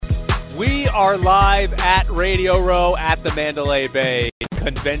We are live at Radio Row at the Mandalay Bay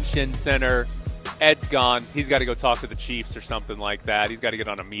Convention Center. Ed's gone. He's got to go talk to the Chiefs or something like that. He's got to get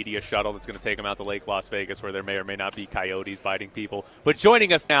on a media shuttle that's going to take him out to Lake Las Vegas, where there may or may not be coyotes biting people. But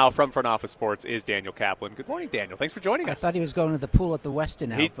joining us now from Front Office Sports is Daniel Kaplan. Good morning, Daniel. Thanks for joining us. I thought he was going to the pool at the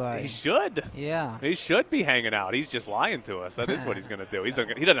Westin He out. should. Yeah. He should be hanging out. He's just lying to us. That is what he's going to do. He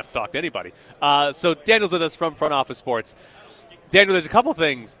doesn't have to talk to anybody. So Daniel's with us from Front Office Sports. Daniel, there's a couple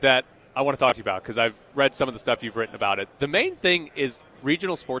things that I want to talk to you about because I've read some of the stuff you've written about it. The main thing is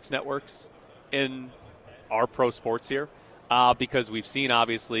regional sports networks in our pro sports here, because we've seen,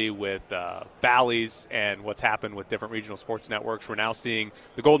 obviously, with Bally's and what's happened with different regional sports networks. We're now seeing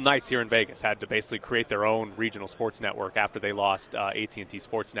the Golden Knights here in Vegas had to basically create their own regional sports network after they lost AT&T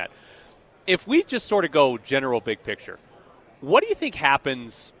Sportsnet. If we just sort of go general big picture, what do you think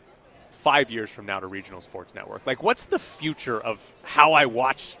happens 5 years from now to regional sports network? Like, what's the future of how I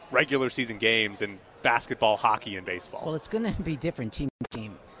watch regular season games in basketball, hockey, and baseball? Well, it's going to be different team to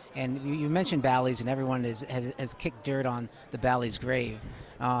team. And you mentioned Bally's, and everyone has kicked dirt on the Bally's grave.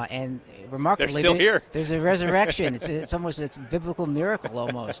 And remarkably, they're still here. There's a resurrection. It's almost a biblical miracle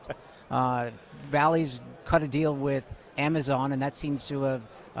almost. Bally's cut a deal with Amazon, and that seems to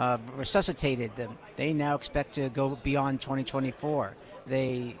have resuscitated them. They now expect to go beyond 2024.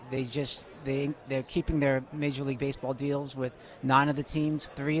 They're keeping their Major League Baseball deals with 9 of the teams.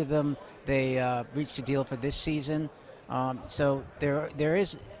 3 of them they reached a deal for this season. So there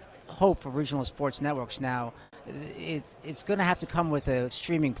is hope for regional sports networks now. It's going to have to come with a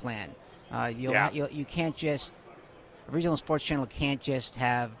streaming plan. You can't just a regional sports channel can't just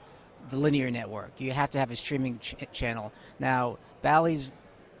have the linear network. You have to have a streaming channel. Now, Bally's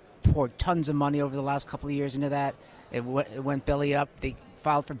poured tons of money over the last couple of years into that. It went belly up. They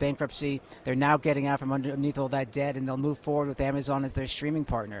filed for bankruptcy. They're now getting out from underneath all that debt, and they'll move forward with Amazon as their streaming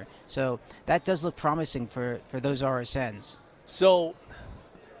partner. So that does look promising for those RSNs. So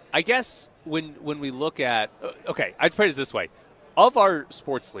I guess when we look at – okay, I'd put it this way. Of our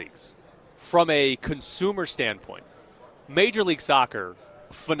sports leagues, from a consumer standpoint, Major League Soccer,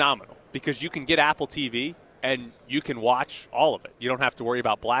 phenomenal, because you can get Apple TV and you can watch all of it. You don't have to worry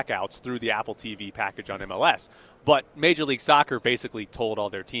about blackouts through the Apple TV package on MLS. But Major League Soccer basically told all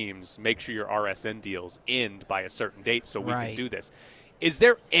their teams, make sure your RSN deals end by a certain date so we can do this. Is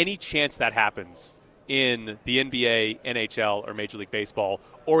there any chance that happens in the NBA, NHL, or Major League Baseball?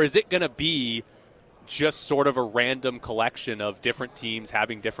 Or is it going to be just sort of a random collection of different teams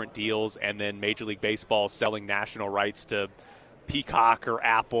having different deals and then Major League Baseball selling national rights to Peacock or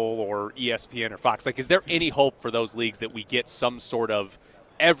Apple or ESPN or Fox? Like, is there any hope for those leagues that we get some sort of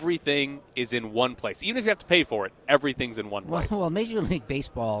everything is in one place? Even if you have to pay for it, everything's in one place. Well, Major League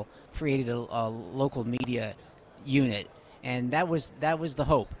Baseball created a local media unit, and that was the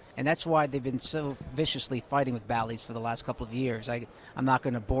hope. And that's why they've been so viciously fighting with Bally's for the last couple of years. I'm not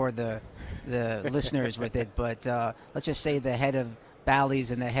going to bore the listeners with it, but let's just say the head of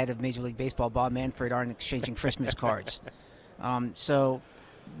Bally's and the head of Major League Baseball, Bob Manfred, aren't exchanging Christmas cards. So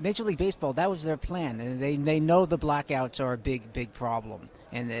Major League Baseball, that was their plan, and they know the blackouts are a big problem,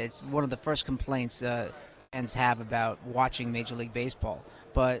 and it's one of the first complaints fans have about watching Major League Baseball.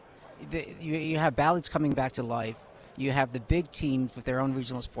 But you have Bally's coming back to life. You have the big teams with their own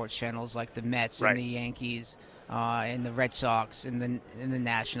regional sports channels, like the Mets and the Yankees, and the Red Sox and the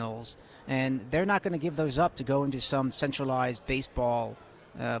Nationals, and they're not going to give those up to go into some centralized baseball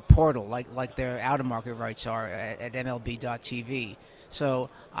portal like their out-of-market rights are at MLB.TV. So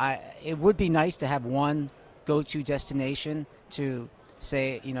it would be nice to have one go-to destination to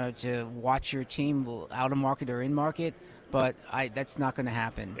say, to watch your team out-of-market or in-market, but that's not going to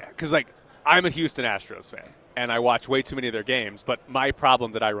happen. Yeah, because, I'm a Houston Astros fan, and I watch way too many of their games, but my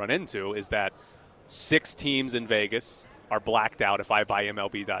problem that I run into is that 6 teams in Vegas are blacked out if I buy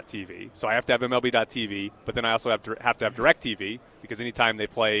MLB.TV. So I have to have MLB.TV, but then I also have to have DirecTV, because anytime they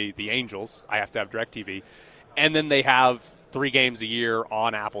play the Angels, I have to have DirecTV. And then they have 3 games a year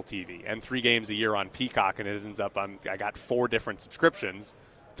on Apple TV and 3 games a year on Peacock, and it ends up I got 4 different subscriptions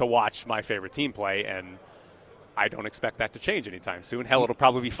to watch my favorite team play, and I don't expect that to change anytime soon. Hell, it'll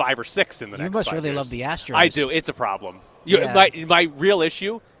probably be 5 or 6 in the next 5 years. You must really love the Astros. I do. It's a problem. Yeah. My real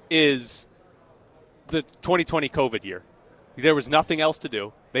issue is the 2020 COVID year. There was nothing else to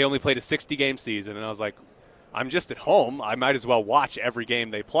do. They only played a 60-game season, and I was like, I'm just at home. I might as well watch every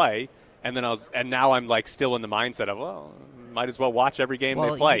game they play. And now I'm still in the mindset of, well, might as well watch every game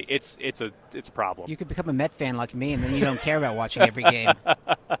they play. It's a problem. You could become a Met fan like me, and then you don't care about watching every game.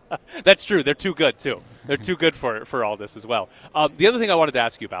 That's true. They're too good, too. They're too good for all this as well. The other thing I wanted to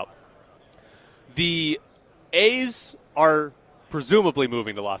ask you about, the A's are presumably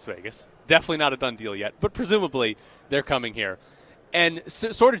moving to Las Vegas. Definitely not a done deal yet, but presumably they're coming here. And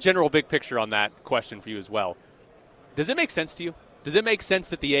sort of general big picture on that question for you as well. Does it make sense to you? Does it make sense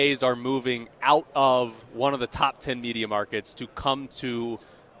that the A's are moving out of one of the top 10 media markets to come to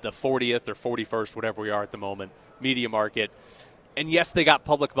the 40th or 41st, whatever we are at the moment, media market? And yes, they got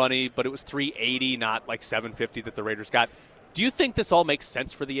public money, but it was $380, not like $750 that the Raiders got. Do you think this all makes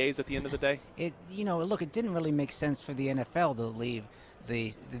sense for the A's at the end of the day? Look, it didn't really make sense for the NFL to leave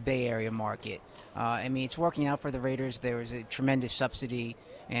the Bay Area market. I mean, it's working out for the Raiders. There was a tremendous subsidy,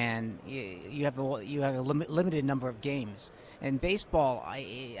 and you have a limited number of games. And baseball,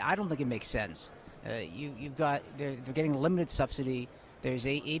 I don't think it makes sense. You've got they're getting a limited subsidy. There's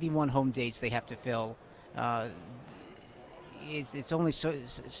 81 home dates they have to fill. It's only so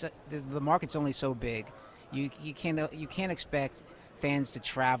the market's only so big. You can't expect fans to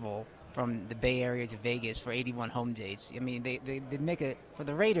travel from the Bay Area to Vegas for 81 home dates. I mean, they make it for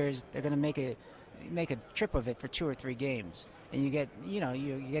the Raiders. They're going to make a trip of it for 2 or 3 games, and you're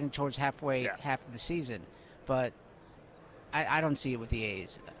getting towards half of the season. But I don't see it with the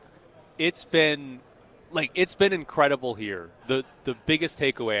A's. It's been incredible here. The biggest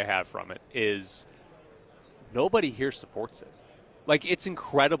takeaway I have from it is nobody here supports it. Like, it's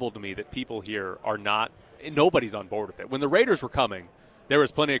incredible to me that people here are not. Nobody's on board with it. When the Raiders were coming, there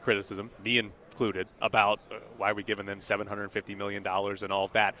was plenty of criticism, me included, about why we giving them $750 million and all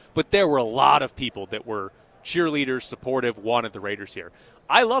of that. But there were a lot of people that were cheerleaders, supportive, wanted the Raiders here.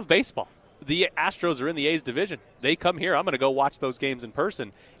 I love baseball. The Astros are in the A's division. They come here. I'm going to go watch those games in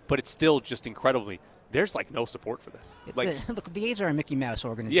person. But it's still just incredible to me. There's, no support for this. Look, the A's are a Mickey Mouse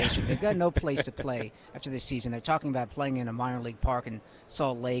organization. Yeah. They've got no place to play after this season. They're talking about playing in a minor league park in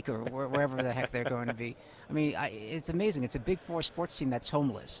Salt Lake or wherever the heck they're going to be. I mean, it's amazing. It's a Big Four sports team that's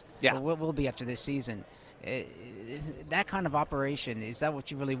homeless. Yeah. Or will be after this season. That kind of operation, is that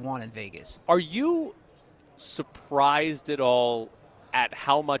what you really want in Vegas? Are you surprised at all at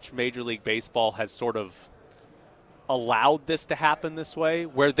how much Major League Baseball has sort of allowed this to happen this way,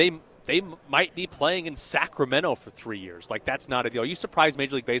 where they might be playing in Sacramento for 3 years? Like, that's not a deal. Are you surprised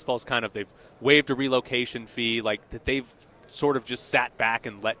Major League Baseball's they've waived a relocation fee, that they've sort of just sat back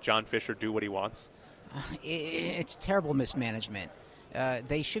and let John Fisher do what he wants? It's terrible mismanagement.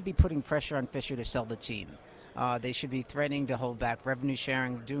 They should be putting pressure on Fisher to sell the team. They should be threatening to hold back revenue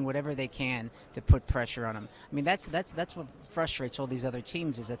sharing, doing whatever they can to put pressure on him. I mean, that's what frustrates all these other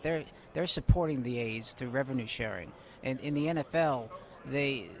teams, is that they're supporting the A's through revenue sharing. And in the NFL,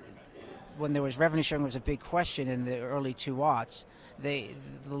 when there was revenue sharing was a big question in the early 2000s, the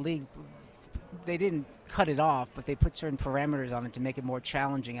league, they didn't cut it off, but they put certain parameters on it to make it more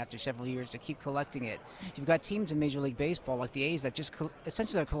challenging after several years to keep collecting it. You've got teams in Major League Baseball like the A's that just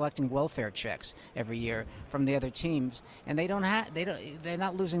essentially are collecting welfare checks every year from the other teams, and they're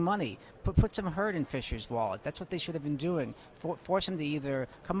not losing money. Put some hurt in Fisher's wallet. That's what they should have been doing. Force him to either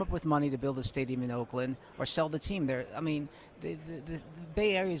come up with money to build a stadium in Oakland or sell the team. The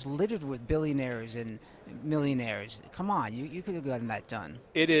Bay Area is littered with billionaires and millionaires. Come on, you could have gotten that done.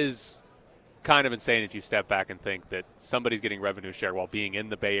 It is kind of insane if you step back and think that somebody's getting revenue share while being in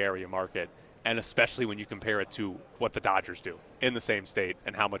the Bay Area market, and especially when you compare it to what the Dodgers do in the same state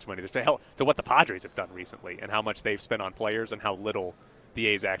and how much money they're hell, to what the Padres have done recently and how much they've spent on players and how little the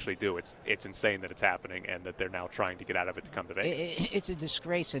A's actually do. It's insane that it's happening and that they're now trying to get out of it to come to Vegas. It's a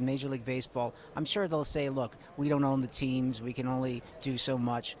disgrace in Major League Baseball. I'm sure they'll say, look, we don't own the teams, we can only do so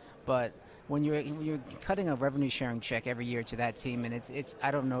much, but when you're cutting a revenue sharing check every year to that team, and it's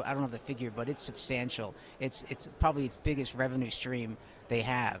I don't know the figure, but it's substantial. It's probably its biggest revenue stream they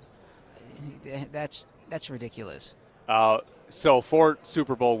have. That's ridiculous. So for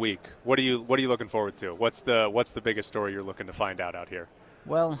Super Bowl week, what are you looking forward to? What's the biggest story you're looking to find out here?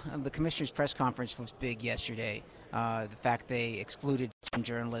 Well, the commissioner's press conference was big yesterday. The fact they excluded some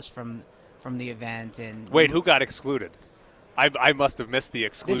journalists from the event. And wait, who got excluded? I must have missed the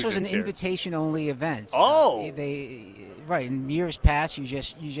exclusion. This was an invitation-only event. Oh, right. In years past, you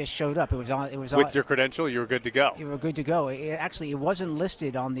just showed up. It was with your credential. You were good to go. You were good to go. It wasn't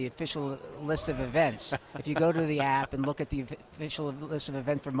listed on the official list of events. If you go to the app and look at the official list of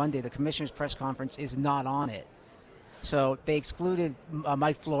events for Monday, the commissioner's press conference is not on it. So they excluded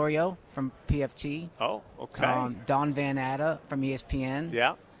Mike Florio from PFT. Oh, okay. Don Van Atta from ESPN.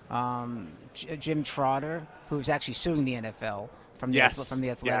 Yeah. Jim Trotter, who's actually suing the NFL from the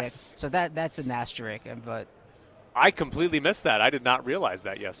Athletic. Yes. So that's an asterisk. But I completely missed that. I did not realize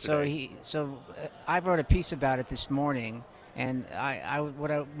that yesterday. So I wrote a piece about it this morning, and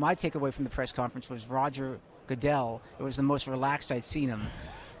my takeaway from the press conference was Roger Goodell. It was the most relaxed I'd seen him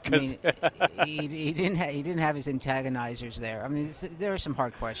I mean, he didn't have his antagonizers there. I mean, there are some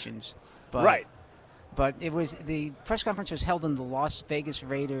hard questions, but Right. But the press conference was held in the Las Vegas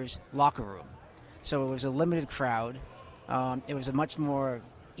Raiders locker room, so it was a limited crowd. It was a much more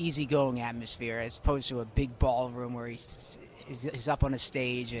easygoing atmosphere as opposed to a big ballroom where he's up on a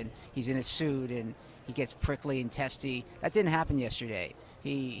stage and he's in a suit and he gets prickly and testy. That didn't happen yesterday.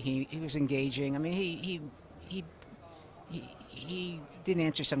 He was engaging. I mean, he didn't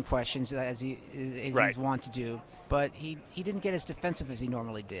answer some questions as he's wont to do, but he didn't get as defensive as he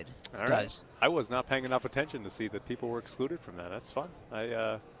normally does. I was not paying enough attention to see that people were excluded from that. That's fun.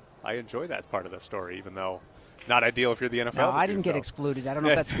 I enjoy that part of the story, even though not ideal if you're the NFL. No, I didn't get excluded. I don't know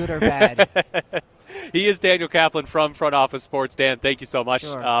if that's good or bad. He is Daniel Kaplan from Front Office Sports. Dan, thank you so much.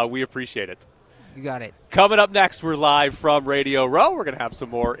 Sure. We appreciate it. You got it. Coming up next, we're live from Radio Row. We're going to have some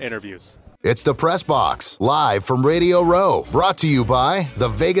more interviews. It's the Press Box, live from Radio Row, brought to you by the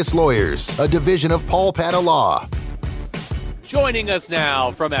Vegas Lawyers, a division of Paul Panna Law. Joining us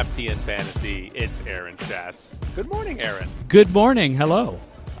now from FTN Fantasy, it's Aaron Schatz. Good morning, Aaron. Good morning. Hello.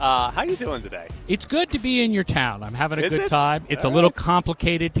 How you doing today? It's good to be in your town. I'm having a Is good it? time. It's All a little right.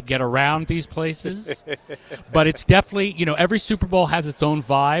 complicated to get around these places, but it's definitely, every Super Bowl has its own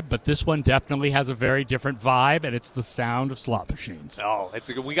vibe, but this one definitely has a very different vibe, and it's the sound of slot machines. Oh,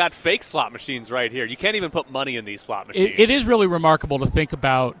 we got fake slot machines right here. You can't even put money in these slot machines. It is really remarkable to think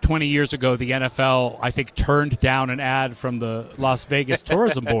about 20 years ago, the NFL, I think, turned down an ad from the Las Vegas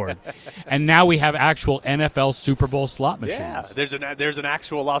Tourism Board, and now we have actual NFL Super Bowl slot machines. Yeah, there's an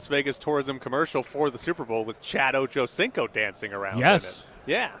actual Las Vegas tourism commercial for the Super Bowl with Chad Ochocinco dancing around. Yes.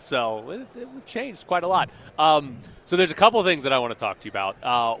 In it. Yeah, so it changed quite a lot. So there's a couple of things that I want to talk to you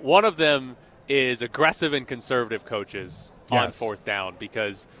about. One of them is aggressive and conservative coaches on Yes. fourth down,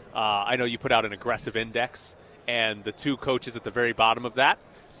 because I know you put out an aggressive index, and the two coaches at the very bottom of that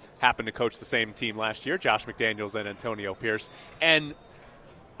happened to coach the same team last year, Josh McDaniels and Antonio Pierce. And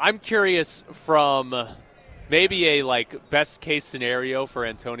I'm curious from maybe a best case scenario for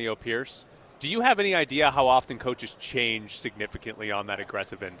Antonio Pierce. Do you have any idea how often coaches change significantly on that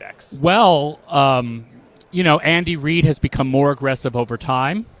aggressive index? Well, Andy Reid has become more aggressive over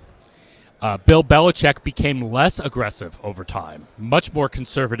time. Bill Belichick became less aggressive over time, much more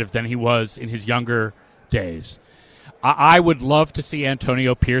conservative than he was in his younger days. I would love to see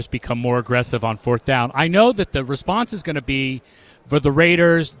Antonio Pierce become more aggressive on fourth down. I know that the response is going to be, for the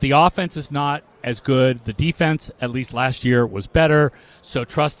Raiders, the offense is not as good. The defense, at least last year, was better. So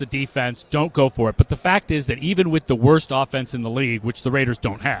trust the defense. Don't go for it. But the fact is that even with the worst offense in the league, which the Raiders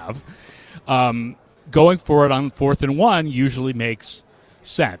don't have, going for it on 4th and 1 usually makes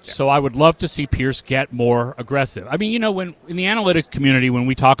sense. Yeah. So I would love to see Pierce get more aggressive. I mean, when in the analytics community, when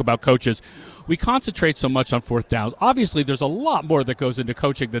we talk about coaches, we concentrate so much on fourth downs. Obviously, there's a lot more that goes into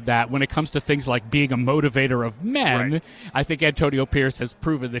coaching than that. When it comes to things like being a motivator of men, right. I think Antonio Pierce has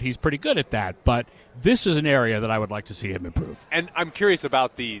proven that he's pretty good at that. But this is an area that I would like to see him improve. And I'm curious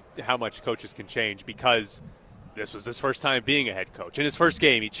about how much coaches can change, because this was his first time being a head coach. In his first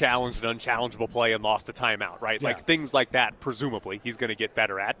game, he challenged an unchallengeable play and lost a timeout, right? Yeah. Things like that, presumably, he's going to get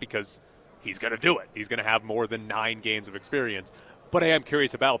better at, because he's going to do it. He's going to have more than 9 games of experience. But I am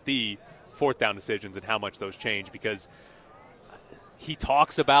curious about the fourth down decisions and how much those change, because he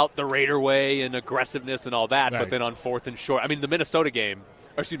talks about the Raider way and aggressiveness and all that, right. But then on 4th and short, I mean, the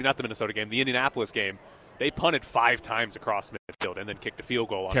Indianapolis game, they punted 5 times across midfield and then kicked a field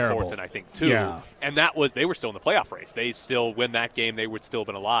goal on Terrible. 4th and I think 2. Yeah. And they were still in the playoff race. They still win that game. They would still have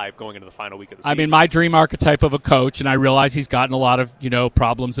been alive going into the final week of the season. I mean, my dream archetype of a coach, and I realize he's gotten a lot of,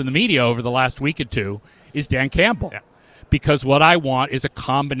 problems in the media over the last week or two, is Dan Campbell. Yeah. Because what I want is a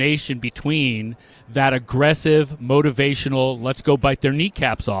combination between that aggressive, motivational, let's go bite their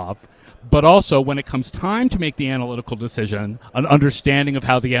kneecaps off, but also when it comes time to make the analytical decision, an understanding of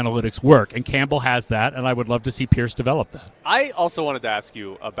how the analytics work. And Campbell has that, and I would love to see Pierce develop that. I also wanted to ask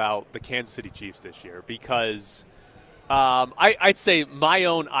you about the Kansas City Chiefs this year, because I'd say my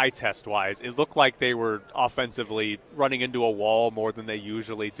own eye test-wise, it looked like they were offensively running into a wall more than they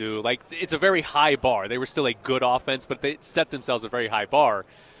usually do. It's a very high bar. They were still a good offense, but they set themselves a very high bar.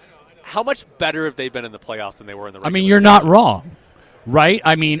 How much better have they been in the playoffs than they were in the regular season? You're not wrong, right?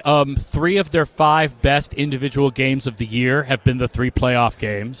 3 of their 5 best individual games of the year have been the 3 playoff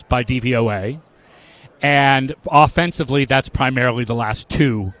games by DVOA. And offensively, that's primarily the last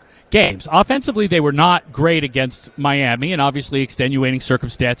 2 games. Offensively, they were not great against Miami, and obviously extenuating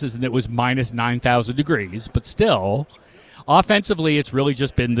circumstances, and it was minus 9,000 degrees. But still, offensively, it's really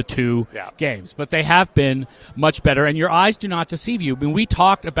just been the 2 games. But they have been much better, and your eyes do not deceive you. We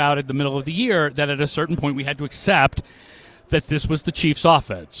talked about in the middle of the year that at a certain point we had to accept that this was the Chiefs'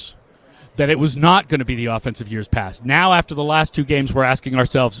 offense, that it was not going to be the offense of years past. Now, after the last 2 games, we're asking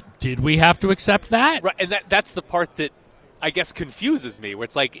ourselves, did we have to accept that? Right, and that's the part that I guess confuses me, where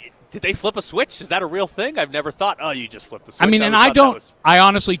it's like, did they flip a switch? Is that a real thing? I've never thought, you just flipped the switch. I mean, and I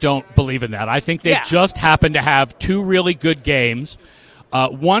honestly don't believe in that. I think they just happened to have 2 really good games.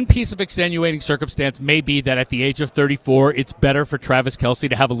 One piece of extenuating circumstance may be that at the age of 34, it's better for Travis Kelce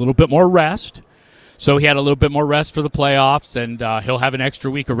to have a little bit more rest. So he had a little bit more rest for the playoffs, and he'll have an extra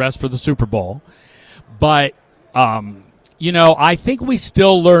week of rest for the Super Bowl. But, I think we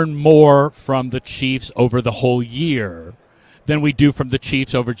still learn more from the Chiefs over the whole year than we do from the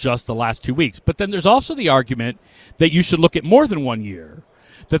Chiefs over just the last 2 weeks. But then there's also the argument that you should look at more than 1 year,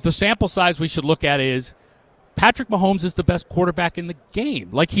 that the sample size we should look at is Patrick Mahomes is the best quarterback in the game.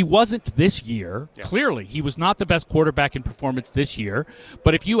 Like, he wasn't this year. Yeah. Clearly, he was not the best quarterback in performance this year.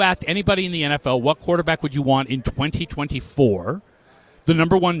 But if you asked anybody in the NFL what quarterback would you want in 2024, the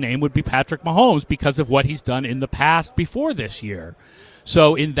number one name would be Patrick Mahomes because of what he's done in the past before this year.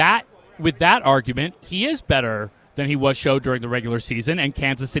 So with that argument, he is better than he was showed during the regular season, and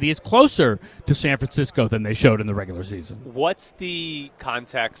Kansas City is closer to San Francisco than they showed in the regular season. What's the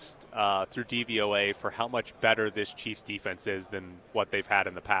context through DVOA for how much better this Chiefs defense is than what they've had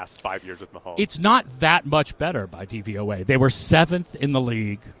in the past 5 years with Mahomes? It's not that much better by DVOA. They were 7th in the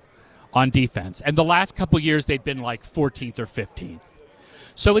league on defense, and the last couple years they'd been like 14th or 15th.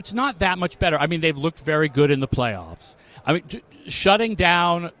 So it's not that much better. I mean, they've looked very good in the playoffs. I mean, shutting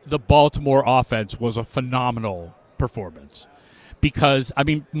down the Baltimore offense was a phenomenal performance because, I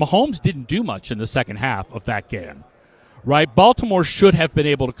mean, Mahomes didn't do much in the second half of that game, right? Baltimore should have been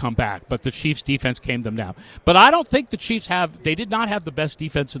able to come back, but the Chiefs' defense came them down. But I don't think the Chiefs they did not have the best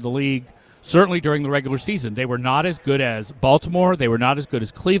defense in the league, certainly during the regular season. They were not as good as Baltimore. They were not as good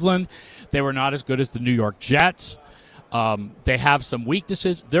as Cleveland. They were not as good as the New York Jets. They have some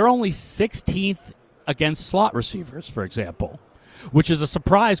weaknesses. They're only 16th against slot receivers, for example, which is a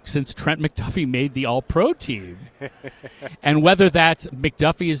surprise since Trent McDuffie made the All-Pro team. And whether that's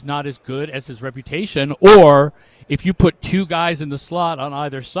McDuffie is not as good as his reputation, or if you put 2 guys in the slot on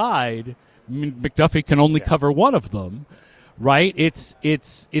either side, McDuffie can only cover one of them, right? It's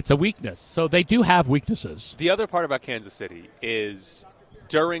a weakness. So they do have weaknesses. The other part about Kansas City is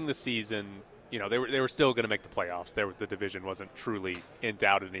during the season, they were still going to make the playoffs. The division wasn't truly in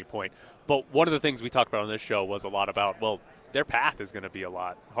doubt at any point. But one of the things we talked about on this show was a lot about, their path is going to be a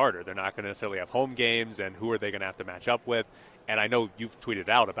lot harder. They're not going to necessarily have home games, and who are they going to have to match up with? And I know you've tweeted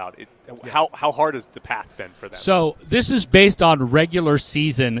out about it. How hard has the path been for them? So this is based on regular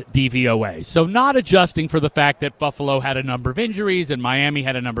season DVOA. So not adjusting for the fact that Buffalo had a number of injuries and Miami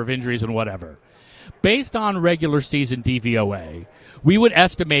had a number of injuries and whatever. Based on regular season DVOA, we would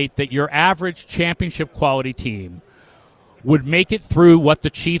estimate that your average championship quality team would make it through what the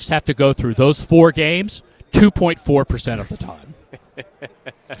Chiefs have to go through, those 4 games, 2.4% of the time,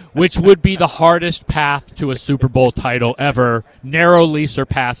 which would be the hardest path to a Super Bowl title ever, narrowly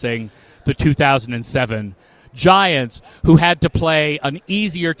surpassing the 2007 Giants, who had to play an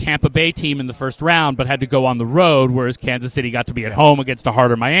easier Tampa Bay team in the first round but had to go on the road, whereas Kansas City got to be at home against a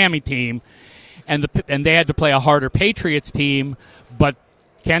harder Miami team, and they had to play a harder Patriots team, but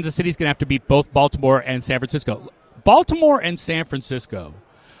Kansas City's going to have to beat both Baltimore and San Francisco. Baltimore and San Francisco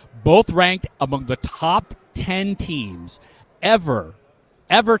both ranked among the top 10 teams ever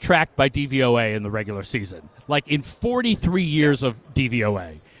tracked by DVOA in the regular season, like in 43 years of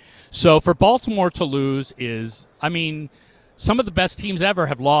DVOA. So for Baltimore to lose is, I mean, some of the best teams ever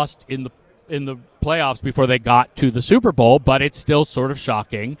have lost in the playoffs before they got to the Super Bowl, but it's still sort of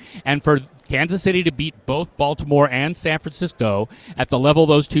shocking. And for Kansas City to beat both Baltimore and San Francisco at the level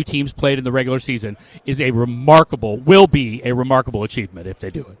those 2 teams played in the regular season will be a remarkable achievement if they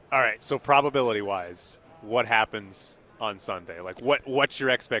do it. All right, so probability-wise, what happens on Sunday? Like, what's your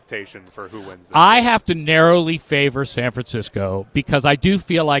expectation for who wins this I game? have to narrowly favor San Francisco because I do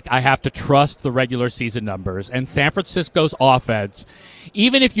feel like I have to trust the regular season numbers. And San Francisco's offense,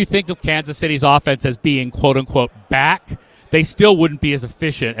 even if you think of Kansas City's offense as being, quote-unquote, back, they still wouldn't be as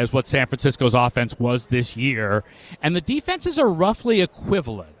efficient as what San Francisco's offense was this year. And the defenses are roughly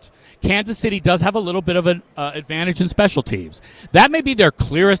equivalent. Kansas City does have a little bit of an advantage in special teams. That may be their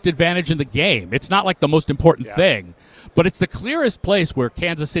clearest advantage in the game. It's not like the most important thing, but it's the clearest place where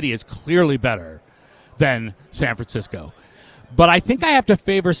Kansas City is clearly better than San Francisco. But I think I have to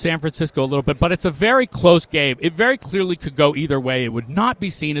favor San Francisco a little bit, but it's a very close game. It very clearly could go either way. It would not be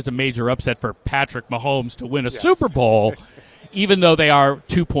seen as a major upset for Patrick Mahomes to win a Super Bowl even though they are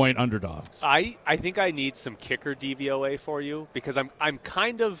 2-point underdogs. I think I need some kicker DVOA for you because I'm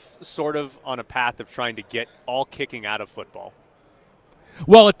kind of sort of on a path of trying to get all kicking out of football.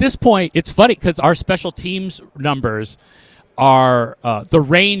 Well, at this point, it's funny because our special teams numbers are the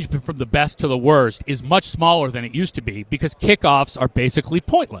range from the best to the worst is much smaller than it used to be because kickoffs are basically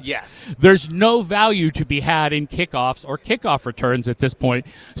pointless. Yes. There's no value to be had in kickoffs or kickoff returns at this point.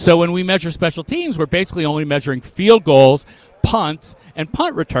 So when we measure special teams, we're basically only measuring field goals, punts, and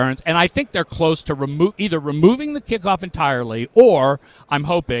punt returns, and I think they're close to either removing the kickoff entirely or, I'm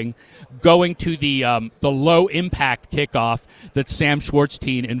hoping, going to the low-impact kickoff that Sam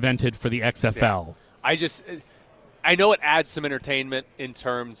Schwartzstein invented for the XFL. Yeah. I know it adds some entertainment in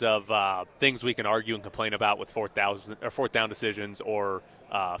terms of things we can argue and complain about with fourth down decisions or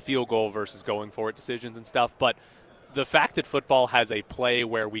field goal versus going for it decisions and stuff. But the fact that football has a play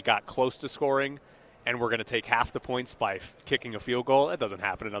where we got close to scoring and we're going to take half the points by kicking a field goal, that doesn't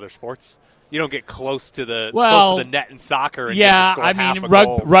happen in other sports. You don't get close to the net in soccer. And get to score half a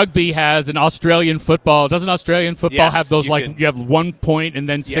goal. Rugby has an Australian football. Doesn't Australian football have those you have 1 point and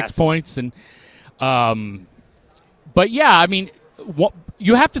then 6 points and. But, yeah, I mean,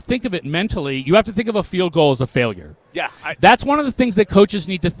 you have to think of it mentally. You have to think of a field goal as a failure. Yeah. That's one of the things that coaches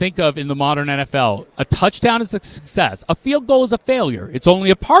need to think of in the modern NFL. A touchdown is a success. A field goal is a failure. It's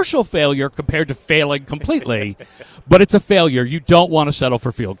only a partial failure compared to failing completely, but it's a failure. You don't want to settle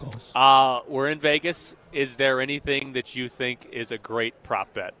for field goals. We're in Vegas. Is there anything that you think is a great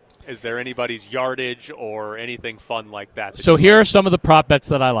prop bet? Is there anybody's yardage or anything fun like that? So here are some of the prop bets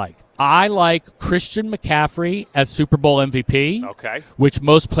that I like. I like Christian McCaffrey as Super Bowl MVP, which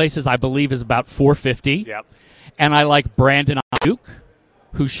most places I believe is about $450. Yep. And I like Brandon Ayuk,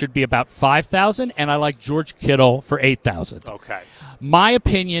 who should be about $5,000, and I like George Kittle for $8,000. Okay. My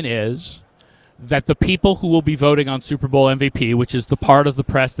opinion is that the people who will be voting on Super Bowl MVP, which is the part of the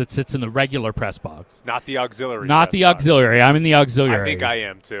press that sits in the regular press box. Not the auxiliary. Auxiliary. I'm in the auxiliary. I think I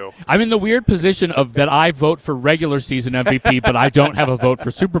am, too. I'm in the weird position of that I vote for regular season MVP, but I don't have a vote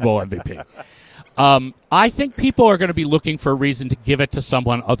for Super Bowl MVP. I think people are going to be looking for a reason to give it to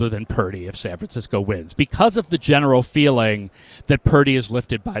someone other than Purdy if San Francisco wins because of the general feeling that Purdy is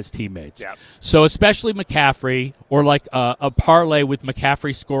lifted by his teammates. Yep. So especially McCaffrey or like a parlay with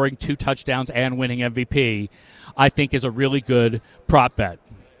McCaffrey scoring 2 touchdowns and winning MVP, I think is a really good prop bet.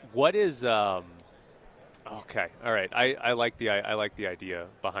 What is okay? All right. I like the idea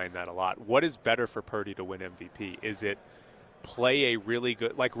behind that a lot. What is better for Purdy to win MVP? Is it play a really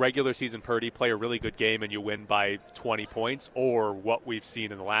good, like regular season Purdy, play a really good game and you win by 20 points, or what we've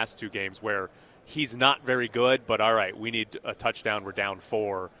seen in the last 2 games where he's not very good, but all right, we need a touchdown, we're down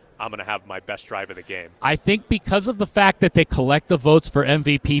 4, I'm going to have my best drive of the game? I think because of the fact that they collect the votes for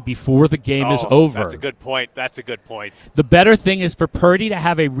MVP before the game is over. That's a good point. The better thing is for Purdy to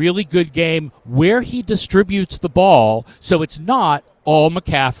have a really good game where he distributes the ball, so it's not all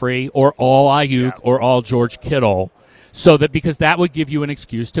McCaffrey or all Ayuk or all George Kittle. So that because that would give you an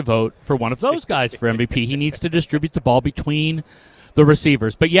excuse to vote for one of those guys for MVP. He needs to distribute the ball between the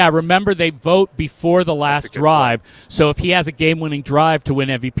receivers. But, yeah, remember they vote before the last drive. Point. So if he has a game-winning drive to win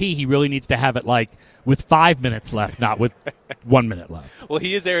MVP, he really needs to have it like with 5 minutes left, not with 1 minute left. Well,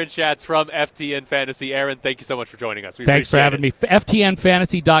 he is Aaron Schatz from FTN Fantasy. Aaron, thank you so much for joining us. Thanks for having me.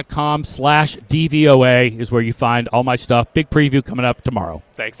 FTNFantasy.com/DVOA is where you find all my stuff. Big preview coming up tomorrow.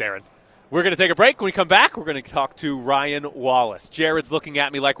 Thanks, Aaron. We're going to take a break. When we come back, we're going to talk to Ryan Wallace. Jared's looking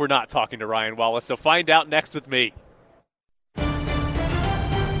at me like we're not talking to Ryan Wallace, so find out next with me.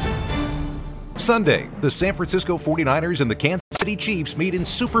 Sunday, the San Francisco 49ers and the Kansas City Chiefs meet in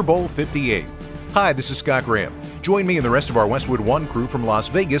Super Bowl 58. Hi, this is Scott Graham. Join me and the rest of our Westwood One crew from Las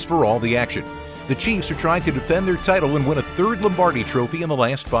Vegas for all the action. The Chiefs are trying to defend their title and win a 3rd Lombardi trophy in the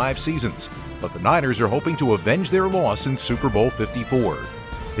last 5 seasons, but the Niners are hoping to avenge their loss in Super Bowl 54.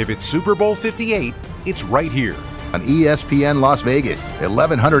 If it's Super Bowl 58, it's right here on ESPN Las Vegas,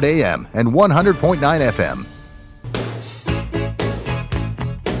 1100 AM and 100.9 FM.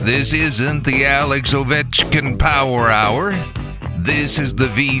 This isn't the Alex Ovechkin Power Hour. This is the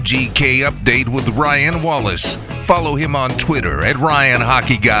VGK Update with Ryan Wallace. Follow him on Twitter at Ryan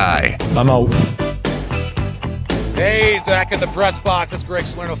Hockey Guy. I'm out. Hey, back in the press box. It's Greg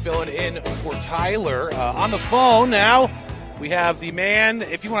Salerno filling in for Tyler. On the phone now, we have the man.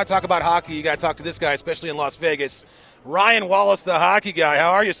 If you want to talk about hockey, you got to talk to this guy, especially in Las Vegas. Ryan Wallace, the hockey guy. How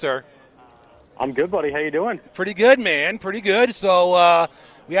are you, sir? I'm good, buddy. How you doing? Pretty good, man. Pretty good. So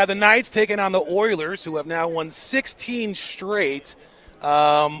we have the Knights taking on the Oilers, who have now won 16 straight.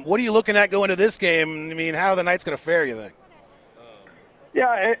 What are you looking at going to this game? I mean, how are the Knights going to fare, you think?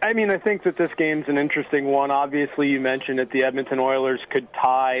 Yeah, I mean, I think that this game's an interesting one. Obviously, you mentioned that the Edmonton Oilers could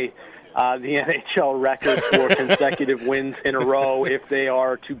tie the NHL record for consecutive wins in a row if they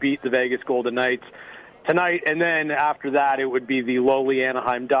are to beat the Vegas Golden Knights tonight. And then after that, it would be the lowly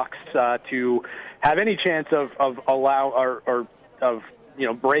Anaheim Ducks to have any chance of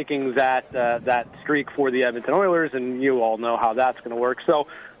breaking that streak for the Edmonton Oilers. And you all know how that's going to work. So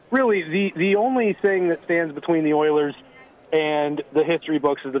really, the only thing that stands between the Oilers and the history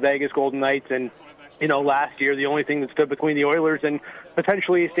books is the Vegas Golden Knights. And, last year, the only thing that stood between the Oilers and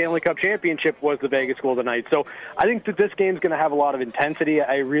potentially a Stanley Cup championship was the Vegas Golden Knights. So I think that this game's going to have a lot of intensity.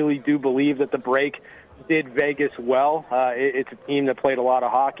 I really do believe that the break did Vegas well. It's a team that played a lot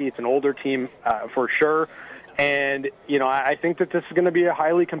of hockey. It's an older team for sure. And, I think that this is going to be a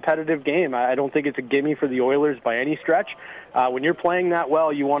highly competitive game. I don't think it's a gimme for the Oilers by any stretch. When you're playing that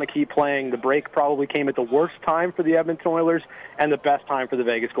well, you want to keep playing. The break probably came at the worst time for the Edmonton Oilers and the best time for the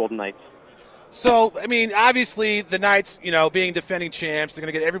Vegas Golden Knights. So, I mean, obviously the Knights, being defending champs, they're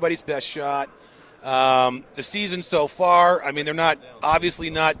going to get everybody's best shot. The season so far, I mean, they're obviously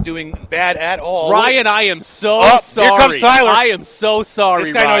not doing bad at all. Ryan, I am so sorry. Here comes Tyler. I am so sorry,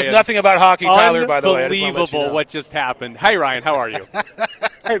 This guy Ryan. knows nothing about hockey, Tyler, by the way. Unbelievable what just happened. Hey, Ryan, how are you?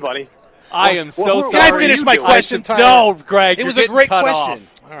 Hey, buddy. I am so sorry. Can I finish my question, Tyler? No, Greg, it was a great question.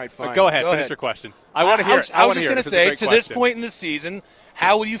 All right, fine. Go ahead, finish your question. I want to hear it. I was just going to say, to this point in the season,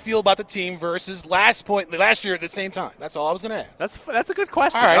 how would you feel about the team versus last year at the same time? That's all I was going to ask. That's a good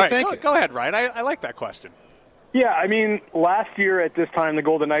question. All right, thank you. Go ahead, Ryan. I like that question. Yeah, I mean, last year at this time, the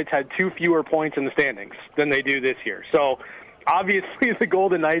Golden Knights had 2 fewer points in the standings than they do this year. So, obviously, the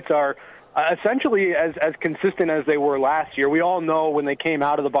Golden Knights are essentially as consistent as they were last year. We all know when they came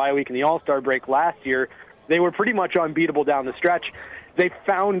out of the bye week and the All-Star break last year, they were pretty much unbeatable down the stretch. They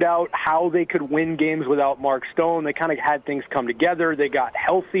found out how they could win games without Mark Stone. They kind of had things come together. They got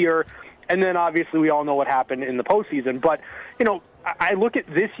healthier. And then, obviously, we all know what happened in the postseason. But, I look at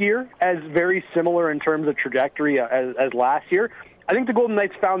this year as very similar in terms of trajectory as last year. I think the Golden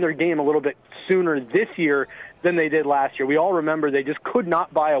Knights found their game a little bit sooner this year than they did last year. We all remember they just could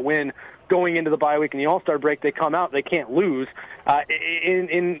not buy a win going into the bye week and the All-Star break. They come out, they can't lose.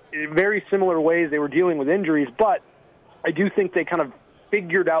 In very similar ways, they were dealing with injuries, but I do think they kind of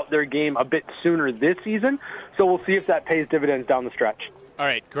figured out their game a bit sooner this season, so we'll see if that pays dividends down the stretch. All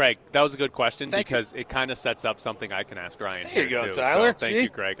right, Greg, that was a good question because it kind of sets up something I can ask Ryan. There you go, too. Tyler. So thank you,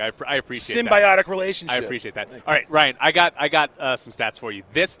 Greg. I appreciate that. Symbiotic relationship. I appreciate that. All right, Ryan, I got some stats for you.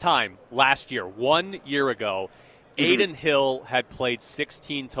 This time last year, 1 year ago, Adin Hill had played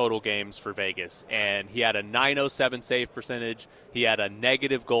 16 total games for Vegas, and he had a .907 save percentage. He had a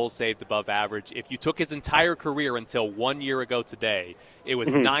negative goals saved above average. If you took his entire career until 1 year ago today, it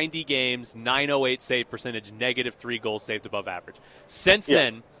was 90 games, .908 save percentage, -3 goals saved above average. Since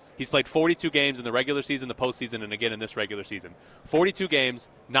then, he's played 42 games in the regular season, the postseason, and again in this regular season. 42 games,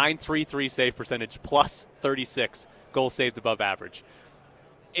 .933 save percentage, plus 36 goals saved above average.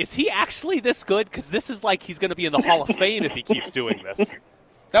 Is he actually this good? Because this is like he's going to be in the Hall of Fame if he keeps doing this.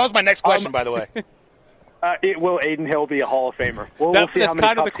 That was my next question, by the way. Will Adin Hill be a Hall of Famer? We'll see that's how many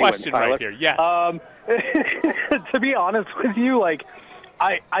kind of the cups he wins, question Tyler. right here. Yes. To be honest with you,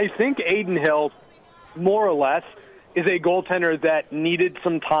 I think Adin Hill, more or less, is a goaltender that needed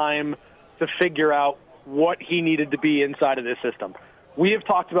some time to figure out what he needed to be inside of this system. We have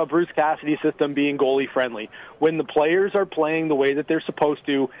talked about Bruce Cassidy's system being goalie-friendly. When the players are playing the way that they're supposed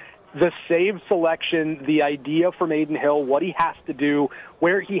to, the save selection, the idea from Adin Hill, what he has to do,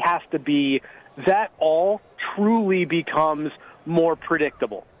 where he has to be, that all truly becomes more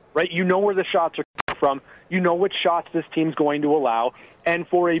predictable, right? You know where the shots are coming from. You know which shots this team's going to allow. And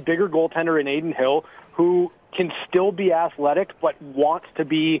for a bigger goaltender in Adin Hill, who can still be athletic but wants to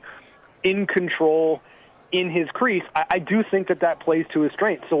be in control in his crease, I do think that plays to his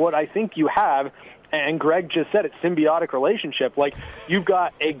strength. So what I think you have, and Greg just said it, symbiotic relationship. Like, you've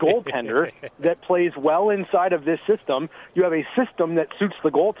got a goaltender that plays well inside of this system. You have a system that suits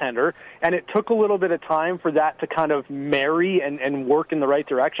the goaltender, and it took a little bit of time for that to kind of marry and work in the right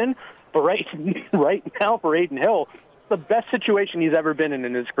direction. But right now for Adin Hill, the best situation he's ever been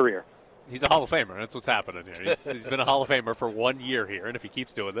in his career. He's a Hall of Famer. That's what's happening here. He's been a Hall of Famer for 1 year here, and if he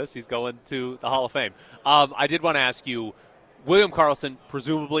keeps doing this, he's going to the Hall of Fame. I did want to ask you, William Karlsson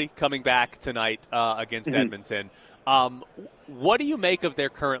presumably coming back tonight against Edmonton. What do you make of their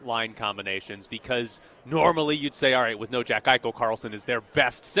current line combinations? Because normally you'd say, all right, with no Jack Eichel, Karlsson is their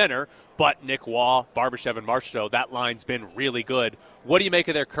best center, but Nick Waugh, Barbashev, and Marchessault, that line's been really good. What do you make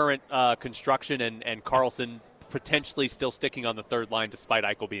of their current construction and Karlsson potentially still sticking on the third line despite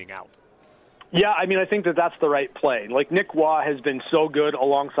Eichel being out? Yeah, I mean, I think that's the right play. Like, Nick Waugh has been so good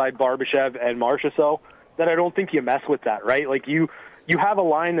alongside Barbashev and Marchessault that I don't think you mess with that, right? Like, you have a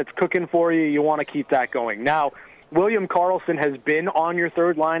line that's cooking for you. You want to keep that going. Now, William Karlsson has been on your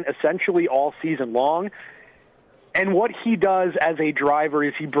third line essentially all season long. And what he does as a driver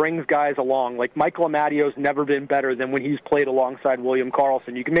is he brings guys along. Like, Michael Amadio's never been better than when he's played alongside William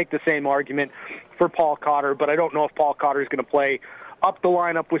Karlsson. You can make the same argument for Paul Cotter, but I don't know if Paul Cotter is going to play up the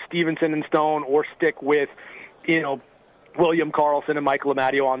lineup with Stevenson and Stone or stick with, William Karlsson and Michael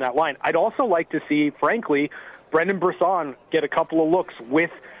Amadio on that line. I'd also like to see, frankly, Brendan Brisson get a couple of looks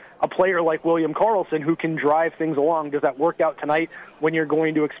with a player like William Karlsson who can drive things along. Does that work out tonight when you're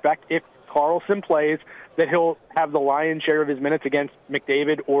going to expect, if Karlsson plays, that he'll have the lion's share of his minutes against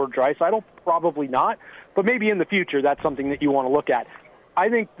McDavid or Draisaitl? Probably not, but maybe in the future that's something that you want to look at. I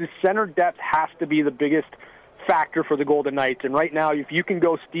think the center depth has to be the biggest factor for the Golden Knights, and right now, if you can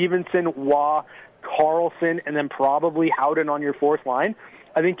go Stevenson, Waugh, Karlsson, and then probably Howden on your fourth line,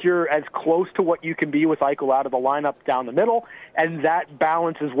 I think you're as close to what you can be with Eichel out of the lineup down the middle, and that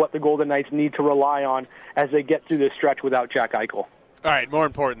balance is what the Golden Knights need to rely on as they get through this stretch without Jack Eichel. All right, more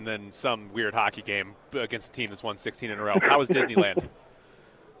important than some weird hockey game against a team that's won 16 in a row. How was Disneyland?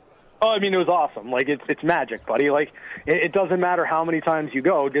 Oh, I mean, it was awesome. Like, it's magic, buddy. Like, it doesn't matter how many times you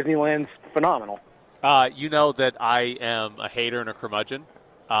go. Disneyland's phenomenal. You know that I am a hater and a curmudgeon.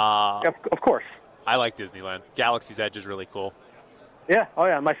 Of course. I like Disneyland. Galaxy's Edge is really cool. Yeah. Oh,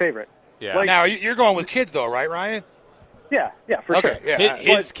 yeah. My favorite. Yeah. Like, now, you're going with kids, though, right, Ryan? Yeah, for sure. Yeah.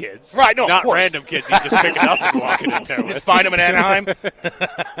 His kids. Right, no, not of course. random kids he's just picking up and walking in there with. Just find them in Anaheim.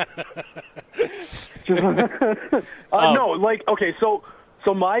 No, like, okay, so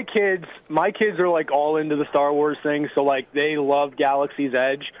my kids are like all into the Star Wars thing, so like they love Galaxy's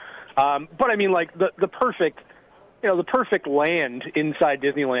Edge. But I mean, like the perfect land inside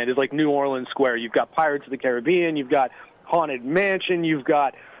Disneyland is like New Orleans Square. You've got Pirates of the Caribbean, you've got Haunted Mansion, you've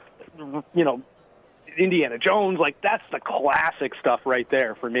got Indiana Jones. Like, that's the classic stuff right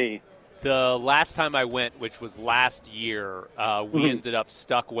there for me. The last time I went, which was last year, we ended up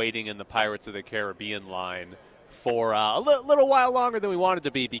stuck waiting in the Pirates of the Caribbean line for a little while longer than we wanted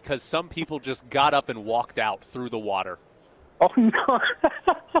to be because some people just got up and walked out through the water. Oh, no.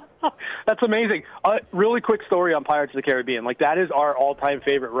 That's amazing. Really quick story on Pirates of the Caribbean. Like, that is our all-time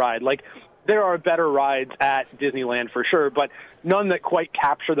favorite ride. Like, there are better rides at Disneyland for sure, but none that quite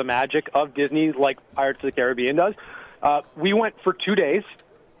capture the magic of Disney like Pirates of the Caribbean does. We went for 2 days,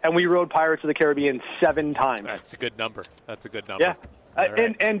 and we rode Pirates of the Caribbean 7 times. That's a good number. Yeah.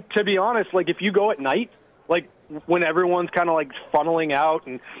 Right. And to be honest, like, if you go at night, like when everyone's kind of like funneling out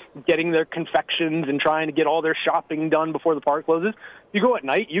and getting their confections and trying to get all their shopping done before the park closes, you go at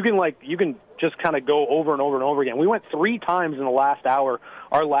night, you can just kind of go over and over and over again. We went 3 times in the last hour,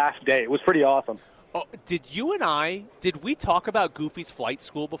 our last day. It was pretty awesome. Oh, did we talk about Goofy's Flight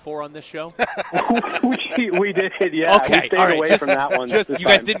School before on this show? we did, yeah. Okay, we stayed all right. away from that one. You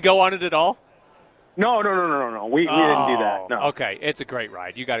guys didn't go on it at all? No. We didn't do that. No. Okay, it's a great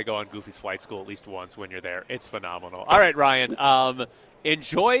ride. You got to go on Goofy's Flight School at least once when you're there. It's phenomenal. All right, Ryan.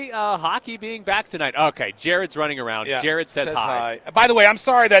 Enjoy hockey being back tonight. Okay, Jared's running around. Yeah, Jared says hi. By the way, I'm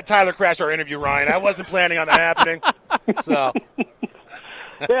sorry that Tyler crashed our interview, Ryan. I wasn't planning on that happening. So.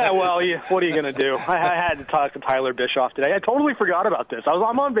 Yeah, well, what are you going to do? I had to talk to Tyler Bischoff today. I totally forgot about this.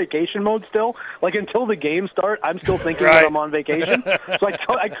 I'm on vacation mode still. Like, until the games start, I'm still thinking that I'm on vacation. So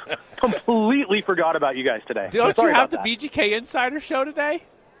I completely forgot about you guys today. Don't you have the VGK Insider show today?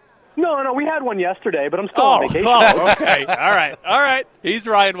 No, we had one yesterday, but I'm still on vacation. Okay. All right. He's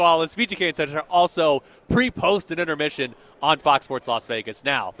Ryan Wallace, VGK Insider, also pre-post and intermission on Fox Sports Las Vegas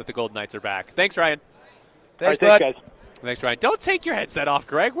now that the Golden Knights are back. Thanks, Ryan. Thanks, guys. Thanks, Ryan. Don't take your headset off,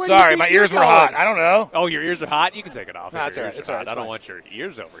 Greg. Sorry, my ears were hot. I don't know. Oh, your ears are hot? You can take it off. No, it's all right. It's all right. I don't want your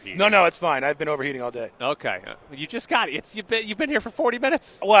ears overheating. No, it's fine. I've been overheating all day. Okay. You just got it. You've been here for 40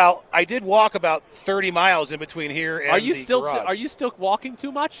 minutes. Well, I did walk about 30 miles in between here and Are you the still garage. Are you still walking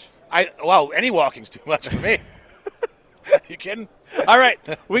too much? Any walking's too much for me. You kidding? All right,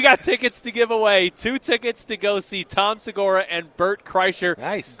 we got tickets to give away. 2 tickets to go see Tom Segura and Bert Kreischer.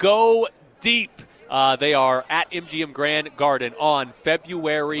 Nice. Go deep. They are at MGM Grand Garden on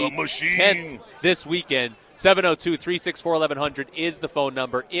February 10th this weekend. 702-364-1100 is the phone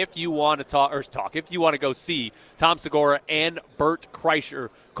number if you want to talk. If you want to go see Tom Segura and Bert Kreischer,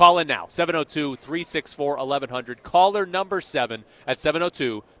 call in now. 702-364-1100. Caller number 7 at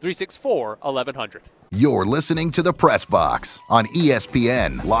 702-364-1100. You're listening to The Press Box on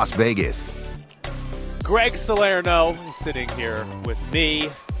ESPN Las Vegas. Greg Salerno sitting here with me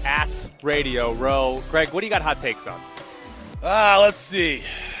at Radio Row. Greg, what do you got hot takes on? Let's see.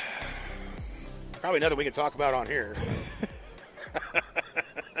 Probably nothing we can talk about on here.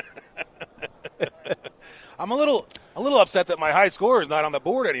 I'm a little upset that my high score is not on the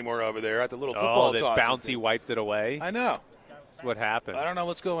board anymore over there at the little football that toss. Bouncy wiped it away. I know. That's what happened. I don't know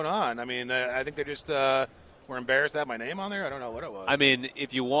what's going on. I mean, I think they just were embarrassed to have my name on there. I don't know what it was. I mean,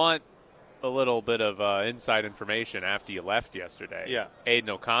 if you want a little bit of inside information after you left yesterday, yeah, Aiden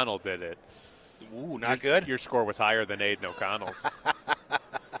O'Connell did it. Ooh, not good. Your score was higher than Aiden O'Connell's.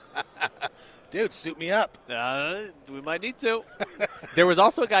 Dude, suit me up. We might need to. There was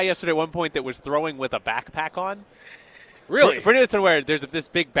also a guy yesterday at one point that was throwing with a backpack on. Really? For anyone that's unaware, there's this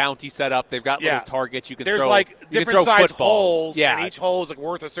big bounty set up. They've got little targets you can There's throw. like different size holes, yeah, and each hole is like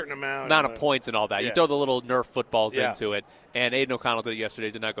worth a certain amount of points and all that. Yeah. You throw the little Nerf footballs into it, and Aiden O'Connell did it yesterday.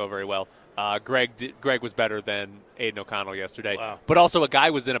 Did not go very well. Greg was better than Aiden O'Connell yesterday. Wow. But also a guy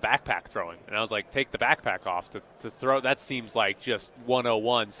was in a backpack throwing, and I was like, take the backpack off to throw. That seems like just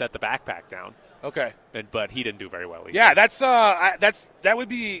 101. Set the backpack down. Okay. But he didn't do very well either. Yeah, that would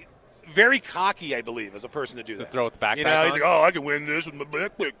be very cocky, I believe, as a person to do that. To throw with the backpack You know, on? he's like, oh, I can win this with my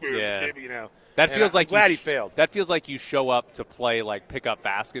backpack. Yeah. You know. That feels like I'm glad he failed. That feels like you show up to play like pickup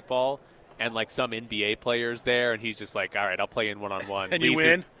basketball, and like some NBA players there, and he's just like, all right, I'll play in one-on-one. And you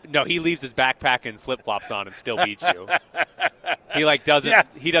win? No, he leaves his backpack and flip-flops on and still beats you. He like doesn't. Yeah.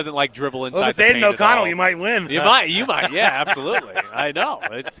 He doesn't like dribble inside. Well, if the it's paint Aiden at O'Connell, all. you might win. You might. Yeah, absolutely. I know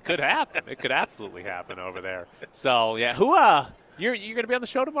it could happen. It could absolutely happen over there. So yeah, who you're going to be on the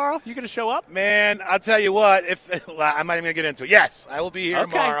show tomorrow? You going to show up? Man, I'll tell you what. I'm not even going to get into it. Yes, I will be here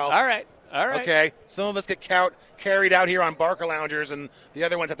tomorrow. All right. Okay. Some of us get carried out here on Barker Loungers, and the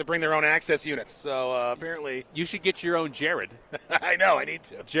other ones have to bring their own access units. So apparently, you should get your own Jared. I know. I need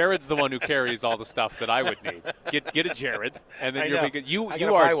to. Jared's the one who carries all the stuff that I would need. Get a Jared, and then you'll be good. You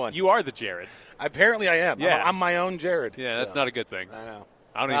are the Jared. Apparently, I am. Yeah. I'm my own Jared. Yeah, that's not a good thing. I know.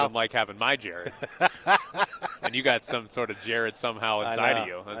 I don't even like having my Jared. And you got some sort of Jared somehow inside of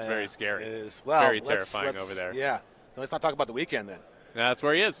you. That's very scary. It is. Very terrifying over there. Yeah. Let's not talk about the weekend then. That's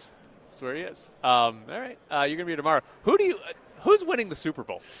where he is. That's where he is. All right. You're going to be here tomorrow. Who's winning the Super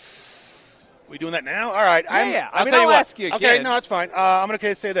Bowl? We doing that now? All right. I'll ask you again. Okay, no, it's fine. I'm going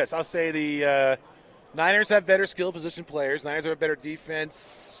to say this. I'll say the Niners have better skill position players. Niners have a better defense,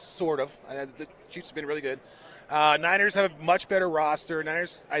 sort of. The Chiefs have been really good. Niners have a much better roster.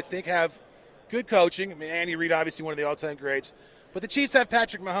 Niners, I think, have good coaching. I mean, Andy Reid, obviously one of the all-time greats. But the Chiefs have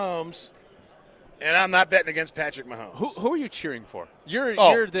Patrick Mahomes, and I'm not betting against Patrick Mahomes. Who are you cheering for?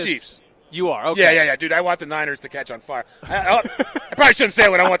 You're this Chiefs. You are, okay. Yeah. Dude, I want the Niners to catch on fire. I probably shouldn't say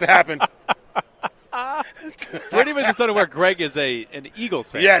what I want to happen. For anyone that's unaware, Greg is an Eagles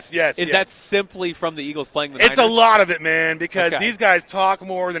fan. Yes. Is that simply from the Eagles playing the Niners? It's a lot of it, man, because Okay. these guys talk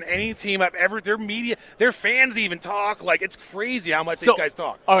more than any team I've ever – their media, their fans even talk. Like, it's crazy how much these guys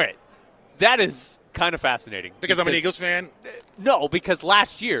talk. All right. That is kind of fascinating. Because I'm an Eagles fan? No, because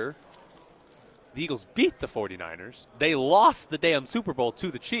last year – the Eagles beat the 49ers. They lost the damn Super Bowl to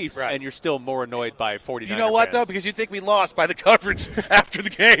the Chiefs, and you're still more annoyed by 49ers You know what, fans. though? Because you think we lost by the coverage after the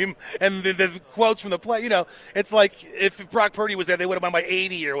game and the quotes from the play. You know, it's like if Brock Purdy was there, they would have won by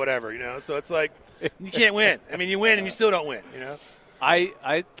 80 or whatever, you know? So it's like you can't win. I mean, you win and you still don't win, you know?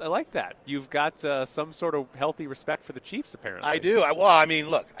 I like that. You've got some sort of healthy respect for the Chiefs, apparently. I do. I mean,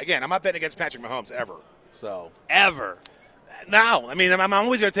 look, again, I'm not betting against Patrick Mahomes ever. So Ever. No, I mean, I'm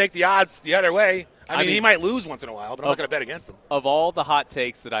always going to take the odds the other way. I mean, he might lose once in a while, but I'm not going to bet against him. Of all the hot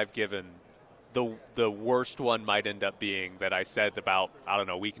takes that I've given, the worst one might end up being that I said about, I don't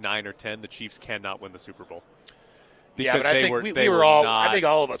know, week 9 or 10, the Chiefs cannot win the Super Bowl. Because I think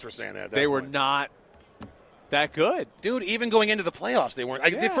all of us were saying that. They were not that good. Dude, even going into the playoffs, they weren't.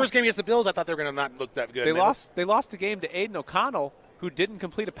 The first game against the Bills, I thought they were going to not look that good. They lost the game to Aiden O'Connell, who didn't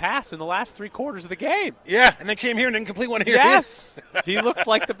complete a pass in the last 3 quarters of the game. Yeah, and then came here and didn't complete one here. Yes. He looked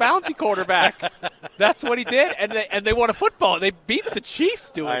like the bounty quarterback. That's what he did, and they won a football. They beat the Chiefs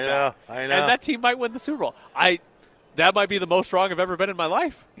doing that. I know. And that team might win the Super Bowl. That might be the most wrong I've ever been in my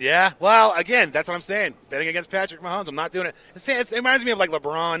life. Yeah, well, again, that's what I'm saying. Betting against Patrick Mahomes, I'm not doing it. It reminds me of like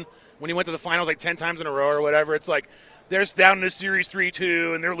LeBron when he went to the finals like 10 times in a row or whatever. It's like they're down in the series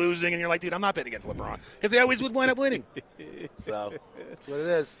 3-2 and they're losing, and you're like, dude, I'm not betting against LeBron because they always would wind up winning. So that's what it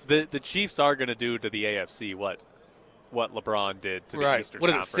is. The Chiefs are going to do to the AFC what LeBron did to the Eastern What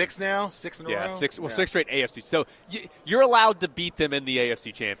is Conference. it, 6 now? 6 in a row? Yeah, 6 straight AFC. So you're allowed to beat them in the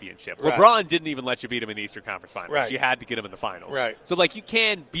AFC Championship. Right. LeBron didn't even let you beat them in the Eastern Conference Finals. Right. You had to get them in the finals. Right. So, you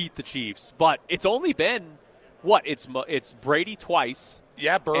can beat the Chiefs, but it's only been, it's Brady twice.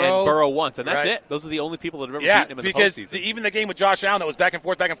 Yeah, Burrow. And Burrow once, and that's Right. it. Those are the only people that have ever beaten him in the because postseason. even the game with Josh Allen that was back and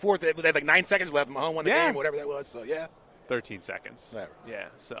forth, they had like 9 seconds left, Mahomes won the game, whatever that was. So, yeah. 13 seconds. Whatever. Yeah,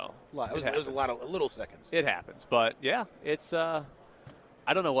 so It was a lot of little seconds. It happens, but yeah, it's I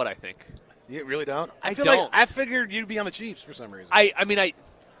don't know what I think. You really don't? I feel don't. like I figured you'd be on the Chiefs for some reason.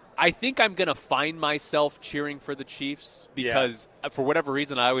 I think I'm going to find myself cheering for the Chiefs because for whatever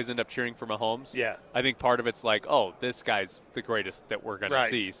reason I always end up cheering for Mahomes. Yeah. I think part of it's like, oh, this guy's the greatest that we're going Right. to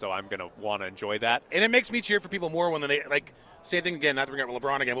see, so I'm going to want to enjoy that. And it makes me cheer for people more when they, like, same thing again, not to bring up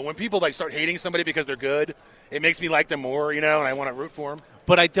LeBron again, but when people, like, start hating somebody because they're good, it makes me like them more, and I want to root for them.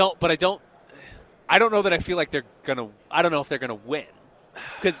 But I don't know that I feel like they're going to – I don't know if they're going to win.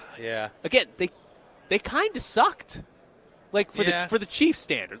 Because, again, they kind of sucked. Like for the Chiefs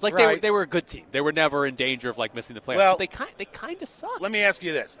standards, like Right. they were a good team. They were never in danger of like missing the playoffs. Well, but they kind of suck. Let me ask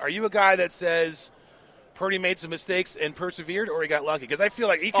you this: are you a guy that says Purdy made some mistakes and persevered, or he got lucky? Because I feel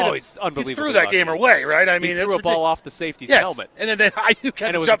like he could he's unbelievably he threw that lucky. game away, right? I He mean, threw a ball off the safety's helmet, and then IU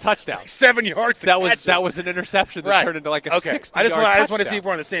and it was jump a touchdown, like 7 yards. To that catch was an interception that Right. turned into like a okay. 60-yard I just want to touchdown. see if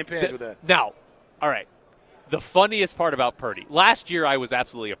we're on the same page with that. Now, all right. The funniest part about Purdy, last year I was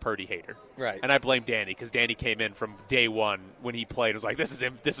absolutely a Purdy hater. Right. And I blame Danny because Danny came in from day one when he played. It was like, this is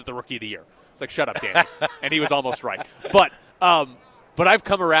him. This is the rookie of the year. It's like, shut up, Danny. And he was almost right. But I've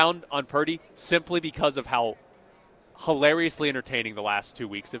come around on Purdy simply because of how hilariously entertaining the last 2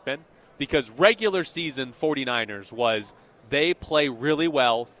 weeks have been. Because regular season 49ers was they play really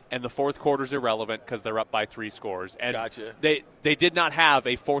well and the fourth quarter's irrelevant because they're up by 3 scores. And Gotcha. they did not have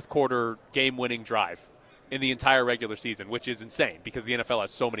a fourth quarter game-winning drive in the entire regular season, which is insane because the NFL has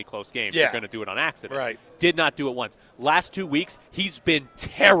so many close games. Yeah. They're going to do it on accident. Right. Did not do it once. Last 2 weeks, he's been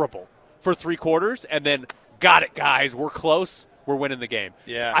terrible for 3 quarters, and then, got it, guys, we're close, we're winning the game.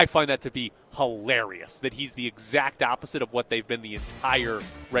 Yeah. I find that to be hilarious, that he's the exact opposite of what they've been the entire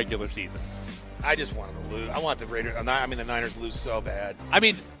regular season. I just want them to lose. I want the the Niners to lose so bad. I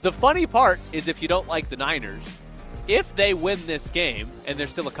mean, the funny part is if you don't like the Niners, if they win this game, and they're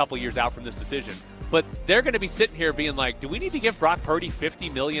still a couple years out from this decision, but they're going to be sitting here being like, do we need to give Brock Purdy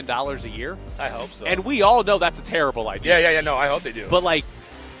 $50 million a year? I hope so. And we all know that's a terrible idea. Yeah, no, I hope they do. But, like,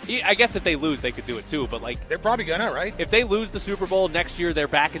 I guess if they lose, they could do it too. But, like, they're probably going to, right? If they lose the Super Bowl next year, they're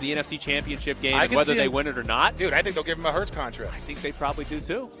back in the NFC Championship game, I and can whether see they him- win it or not. Dude, I think they'll give him a Hurts contract. I think they probably do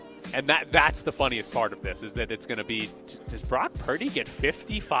too. And that's the funniest part of this is that it's going to be, does Brock Purdy get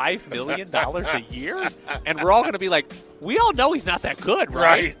 $55 million a year? And we're all going to be like, we all know he's not that good,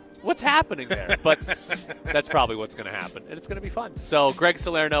 right? What's happening there? But that's probably what's going to happen, and it's going to be fun. So Greg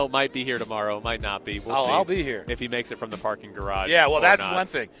Salerno might be here tomorrow, might not be. We'll see. I'll be here. If he makes it from the parking garage. Yeah, well, or that's not. one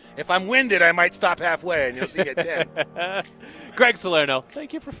thing. If I'm winded, I might stop halfway, and you'll see me at 10. Greg Salerno,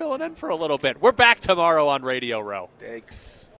 thank you for filling in for a little bit. We're back tomorrow on Radio Row. Thanks.